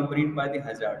be accompanied by the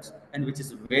hazards, and which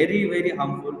is very very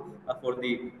harmful for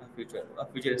the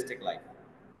futuristic life.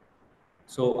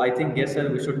 So I think yes, sir,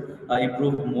 we should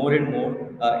improve more and more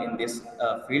in this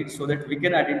field, so that we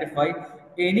can identify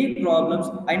any problems.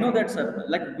 I know that, sir,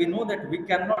 like we know that we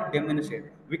cannot diminish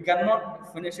it, we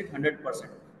cannot finish it 100%,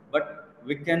 but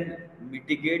we can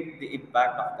mitigate the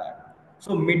impact of that.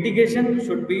 So mitigation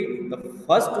should be the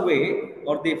first way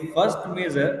or the first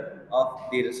measure of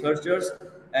the researchers,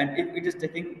 and if it is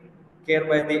taken care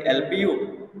by the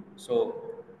LPU, so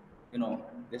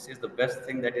this is the best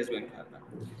thing that is going to happen.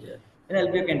 Yeah. And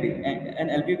LPU can do, and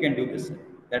LPU can do this.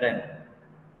 That I know.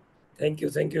 Thank you,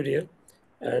 dear.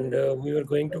 And we were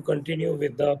going to continue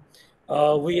with the,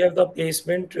 we have the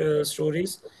placement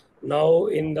stories. Now,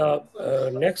 in the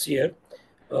next year,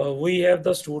 we have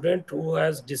the student who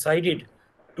has decided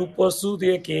to pursue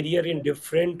their career in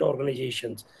different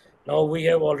organizations. Now, we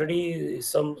have already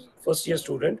some first year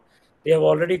student, they have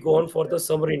already gone for the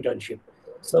summer internship.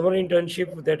 Summer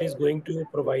internship that is going to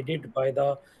provided by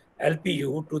the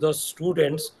LPU to the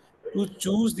students to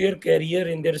choose their career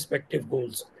in their respective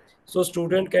goals. So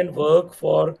student can work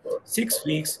for 6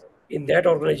 weeks in that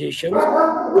organizations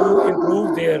to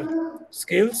improve their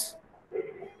skills,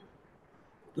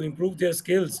 to improve their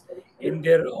skills in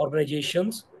their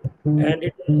organizations, and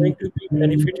it is going to be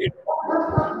benefited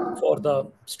for the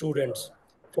students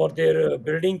for their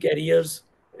building careers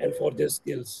and for their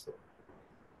skills.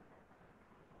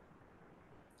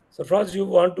 So first you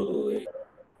want to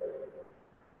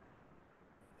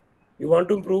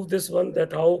improve this one,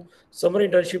 that how summer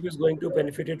internship is going to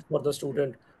benefit it for the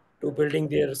student to building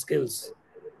their skills.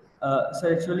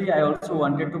 So actually, I also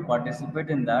wanted to participate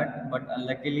in that, but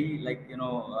unluckily, I you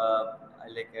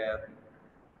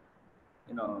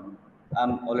know,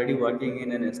 I'm already working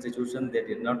in an institution. They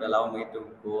did not allow me to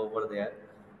go over there,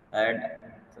 and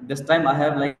this time I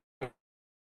have like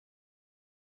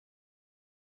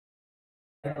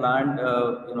planned,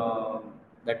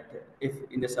 that if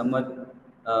in the summer,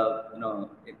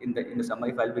 in the summer,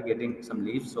 if I'll be getting some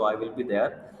leave, so I will be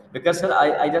there, because sir,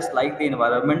 I just like the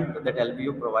environment that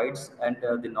LBU provides, and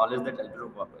the knowledge that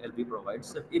LBU provides.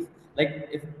 So if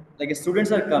like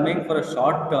students are coming for a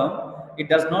short term, it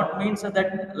does not mean, sir,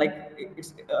 that like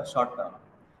it's a short term.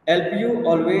 LPU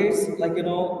always,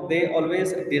 they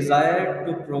always desire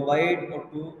to provide or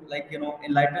to,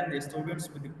 enlighten the students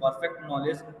with the perfect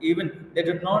knowledge. Even they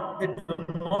do not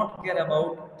care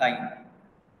about time.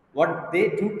 What they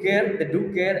do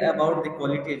care about the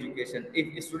quality education.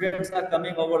 If students are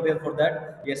coming over there for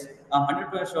that, yes, I'm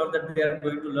 100% sure that they are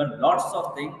going to learn lots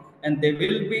of things, and they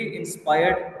will be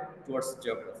inspired towards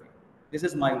geography. This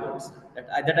is my words that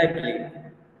I believe.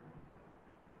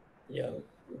 Yeah.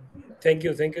 Thank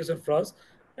you, Sarfraz.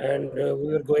 And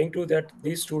we were going to that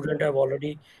these students have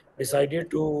already decided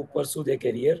to pursue their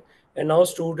career, and now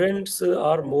students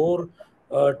are more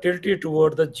tilted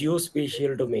toward the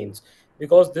geospatial domains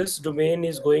because this domain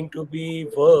is going to be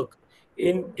work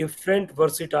in different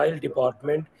versatile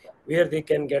department where they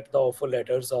can get the offer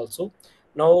letters also.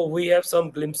 Now we have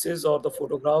some glimpses or the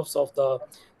photographs of the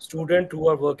student who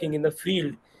are working in the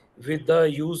field with the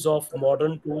use of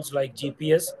modern tools like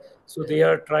GPS. So they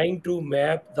are trying to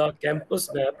map the campus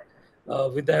map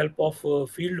with the help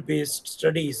of field-based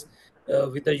studies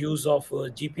with the use of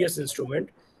GPS instrument.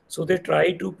 So they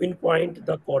try to pinpoint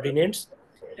the coordinates,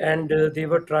 and they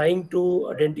were trying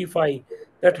to identify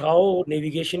that how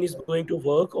navigation is going to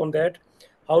work on that,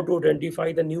 how to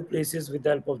identify the new places with the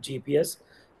help of GPS,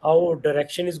 how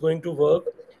direction is going to work,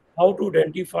 how to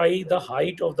identify the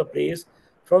height of the place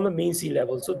from the mean sea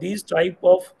level. So these type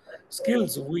of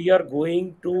skills we are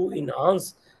going to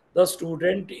enhance the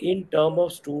student in term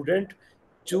of student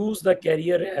choose the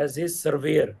career as a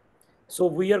surveyor. So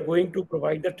we are going to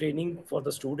provide the training for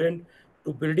the student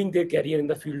to building their career in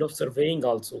the field of surveying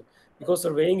also, because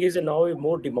surveying is now a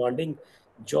more demanding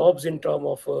jobs in term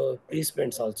of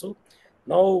placements also.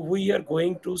 Now we are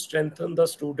going to strengthen the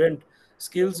student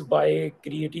skills by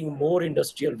creating more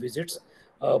industrial visits,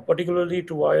 particularly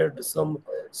toward some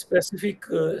specific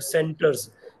centers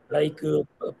like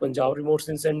Punjab Remote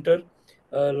Sensing Center,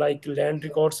 like land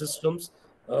record systems,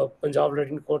 Punjab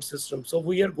Land Record System. So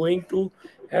we are going to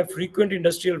have frequent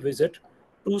industrial visit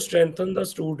to strengthen the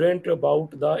student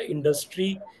about the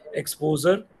industry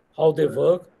exposure, how they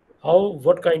work, how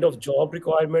what kind of job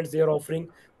requirements they are offering,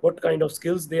 what kind of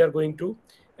skills they are going to,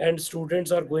 and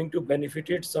students are going to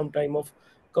benefit it some time of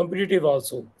competitive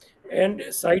also. And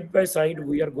side by side,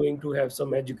 we are going to have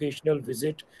some educational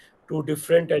visit to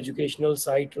different educational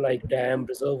site like dam,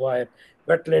 reservoir,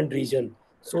 wetland region.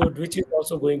 So which is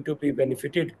also going to be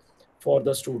benefited for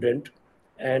the student.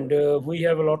 And we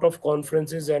have a lot of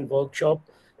conferences and workshop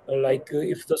like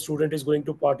if the student is going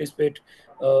to participate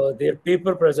their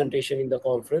paper presentation in the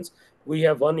conference. We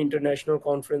have one international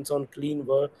conference on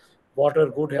water,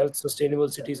 good health, sustainable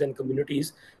cities and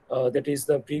communities. That is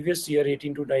the previous year,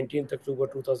 18 to 19th October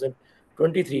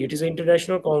 2023. It is an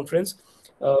international conference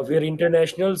where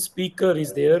international speaker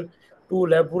is there to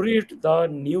elaborate the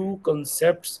new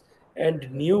concepts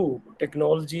and new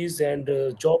technologies and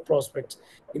job prospects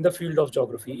in the field of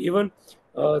geography. Even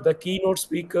the keynote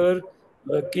speaker,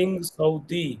 King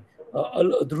Saudi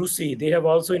Al Adrusi, they have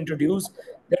also introduced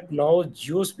that now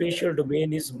geospatial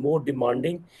domain is more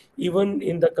demanding even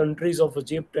in the countries of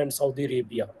Egypt and Saudi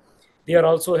Arabia. There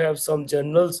also have some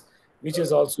journals which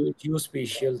is also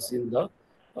geospatials in the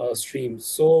stream.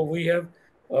 So we have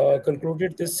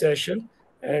concluded this session.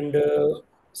 And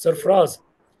Sarfraz,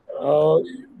 uh,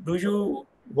 do you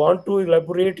want to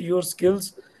elaborate your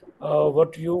skills?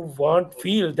 What you want,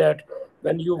 feel that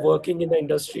when you're working in the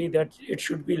industry, that it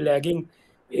should be lagging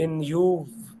in you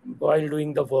while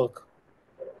doing the work?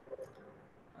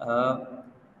 Uh,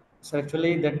 so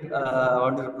actually, that I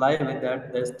want to reply with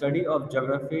that the study of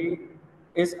geography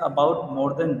is about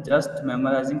more than just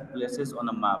memorizing places on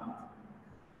a map.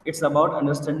 It's about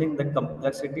understanding the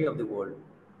complexity of the world.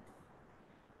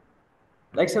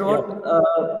 Like sir, Yeah,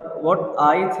 what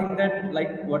I think that,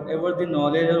 like, whatever the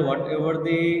knowledge or whatever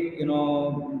the,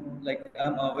 like,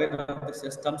 I'm aware of the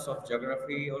systems of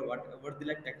geography, or whatever the,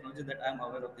 like, technology that I'm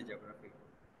aware of the geography.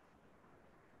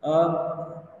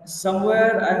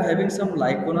 Somewhere I'm having some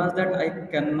lacunas that I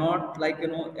cannot,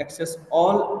 access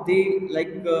all the,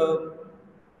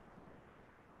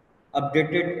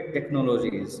 updated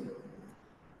technologies.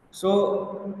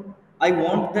 So I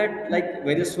want that, like,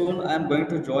 very soon I'm going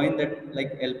to join that,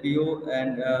 like, LPO.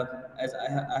 And as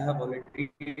I have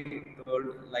already told,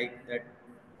 like, that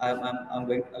I'm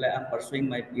going, like, I'm pursuing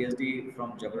my PhD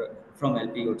from from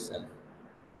LPO itself.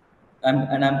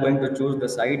 And I'm going to choose the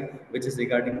site which is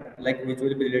regarding, like, which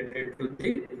will be related to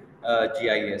the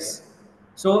GIS.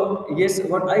 So yes,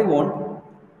 what I want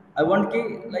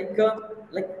ki, like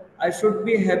I should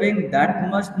be having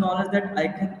that much knowledge that I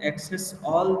can access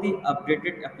all the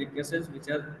updated applications which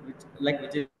are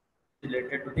which is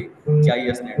related to the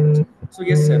GIS networks. So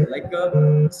yes, sir. Like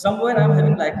somewhere I'm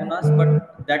having lacunas,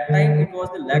 but that time it was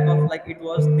the lack of like it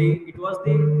was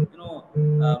the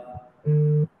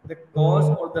the cause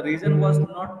or the reason was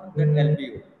not that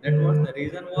LPU. That was the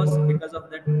reason was because of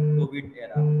that COVID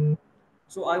era.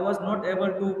 So I was not able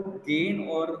to gain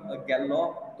or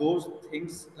gallop those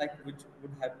things like which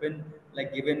would have been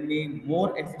like given me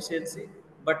more efficiency.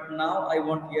 But now I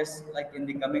want, yes, like in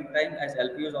the coming time as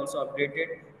LPU is also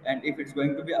updated, and if it's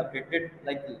going to be updated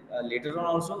like later on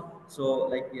also, so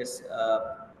like yes,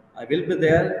 I will be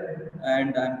there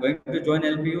and I'm going to join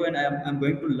LPU, and I'm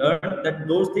going to learn that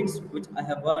those things which I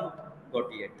haven't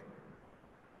got yet.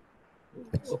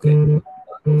 Okay.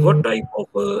 What type of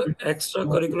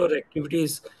extracurricular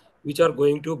activities which are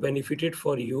going to benefit it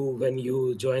for you when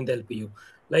you join the LPU?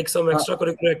 Like some Uh,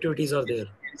 extracurricular activities are there.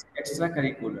 it's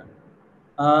extracurricular.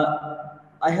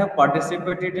 I have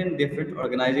participated in different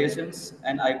organizations,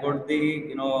 and I got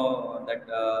the that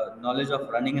knowledge of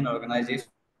running an organization.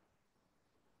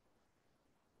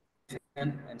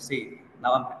 And see,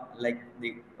 now I'm like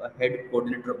the head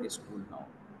coordinator of the school now.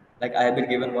 Like I have been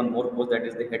given one more post, that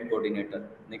is the head coordinator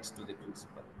next to the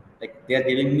principal. Like they are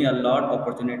giving me a lot of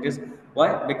opportunities.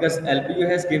 Why? Because LPU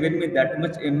has given me that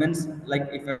much immense like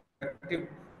effective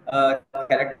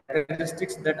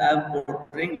characteristics that I am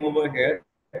portraying over here.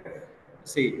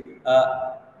 See,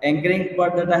 anchoring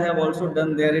part that I have also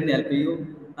done there in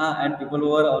LPU, and people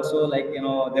were also like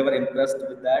they were impressed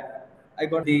with that. I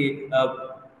got the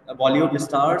Bollywood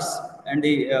stars and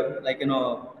the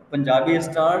Punjabi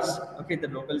stars. Okay, the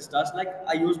local stars. Like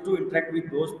I used to interact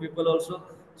with those people also.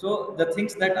 So the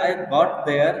things that I got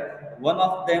there, one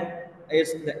of them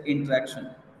is the interaction.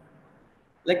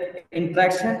 Like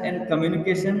interaction and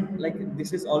communication, like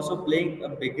this is also playing a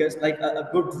biggest like a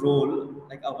good role,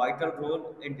 like a vital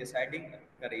role in deciding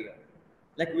a career.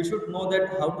 Like we should know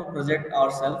that how to project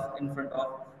ourselves in front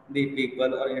of the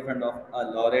people, or in front of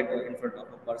a laureate, or in front of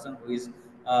a person who is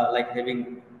like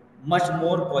having much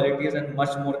more qualities and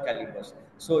much more calibers.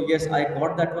 So yes, I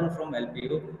got that one from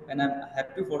LPU, and I'm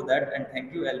happy for that, and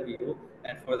thank you LPU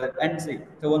and for that. And see,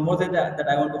 so one more thing that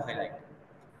I want to highlight,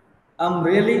 I'm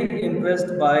really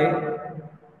impressed by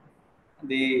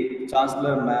the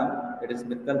Chancellor ma'am, that is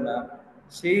Mittal ma'am.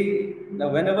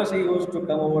 Whenever she used to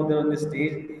come over there on the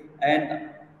stage, and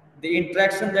the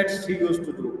interaction that she used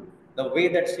to do, the way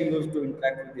that she used to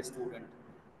interact with the student,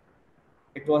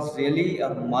 it was really a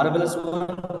marvelous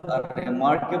one, a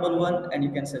remarkable one, and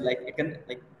you can say like it can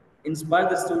like inspire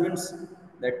the students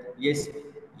that yes,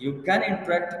 you can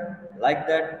interact like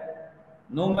that,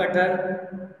 no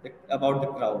matter about the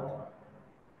crowd.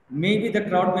 Maybe the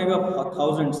crowd may be of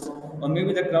thousands, or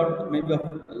maybe the crowd may be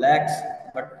of lakhs,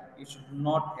 but you should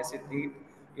not hesitate.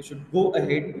 You should go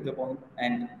ahead with the point,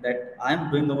 and that I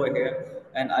am doing over here,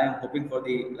 and I am hoping for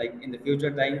the like in the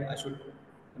future time I should,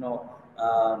 you know,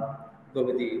 go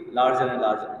with the larger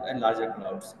and larger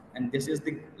crowds. And this is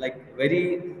the like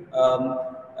very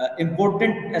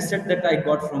important asset that I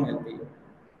got from LPU.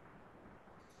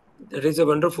 That is a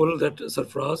wonderful that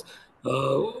Sarfraz.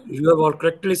 You have all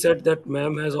correctly said that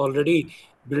ma'am has already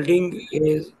building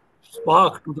a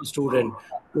spark to the student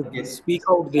to Yes, speak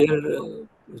out their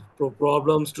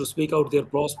problems, to speak out their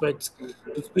prospects,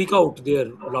 to speak out there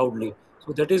loudly.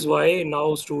 So that is why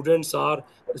now students are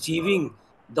achieving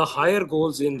the higher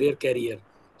goals in their career.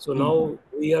 So hmm, now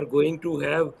we are going to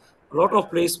have a lot of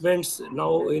placements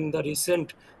now in the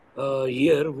recent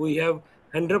year. We have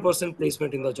 100%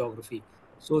 placement in the geography.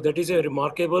 So that is a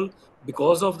remarkable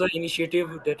because of the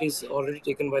initiative that is already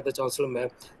taken by the Chancellor Ma'am.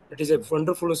 That is a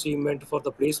wonderful achievement for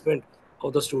the placement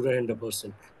of the student and the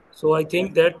person. So I yeah,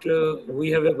 think that we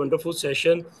have a wonderful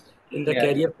session in the yeah,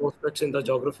 career prospects in the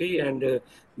geography, and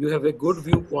you have a good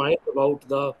viewpoint about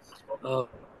the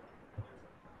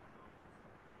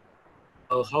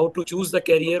how to choose the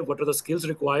career, what are the skills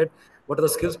required, what are the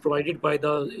skills provided by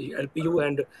the LPU,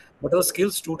 and what are the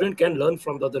skills student can learn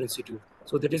from the other institute.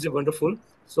 So that is a wonderful.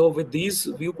 So with these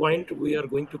viewpoint, we are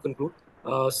going to conclude.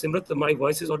 Simrat, my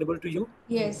voice is audible to you.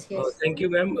 Yes, yes. Thank you,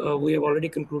 ma'am. We have already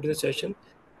concluded the session.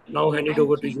 Now hand it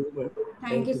over Thank to you. you, ma'am.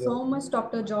 Thank Thank you you, ma'am. so much,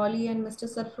 Dr. Jolly and Mr.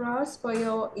 Sarfraz, for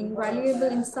your invaluable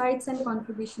insights and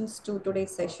contributions to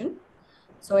today's session.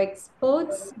 So,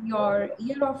 experts, your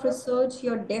year of research,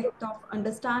 your depth of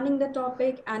understanding the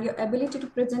topic, and your ability to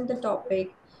present the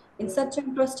topic in such an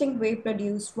interesting way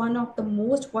produced one of the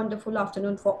most wonderful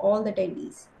afternoon for all the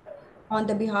attendees. On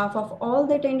the behalf of all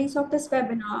the attendees of this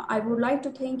webinar, I would like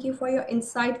to thank you for your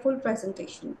insightful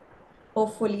presentation.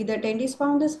 Hopefully, the attendees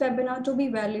found this webinar to be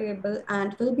valuable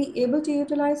and will be able to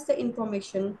utilize the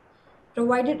information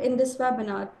provided in this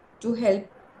webinar to help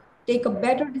take a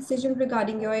better decision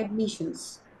regarding your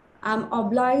admissions. I'm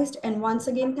obliged and once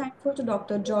again thankful to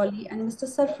Dr. Jolly and Mr.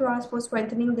 Sarfaraz for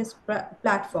strengthening this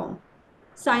platform.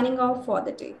 Signing off for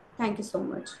the day. Thank you so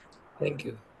much. Thank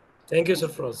you. Thank you, Sir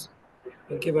Frost.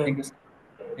 Thank you, Thank ma'am.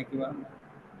 you. Thank you, ma'am.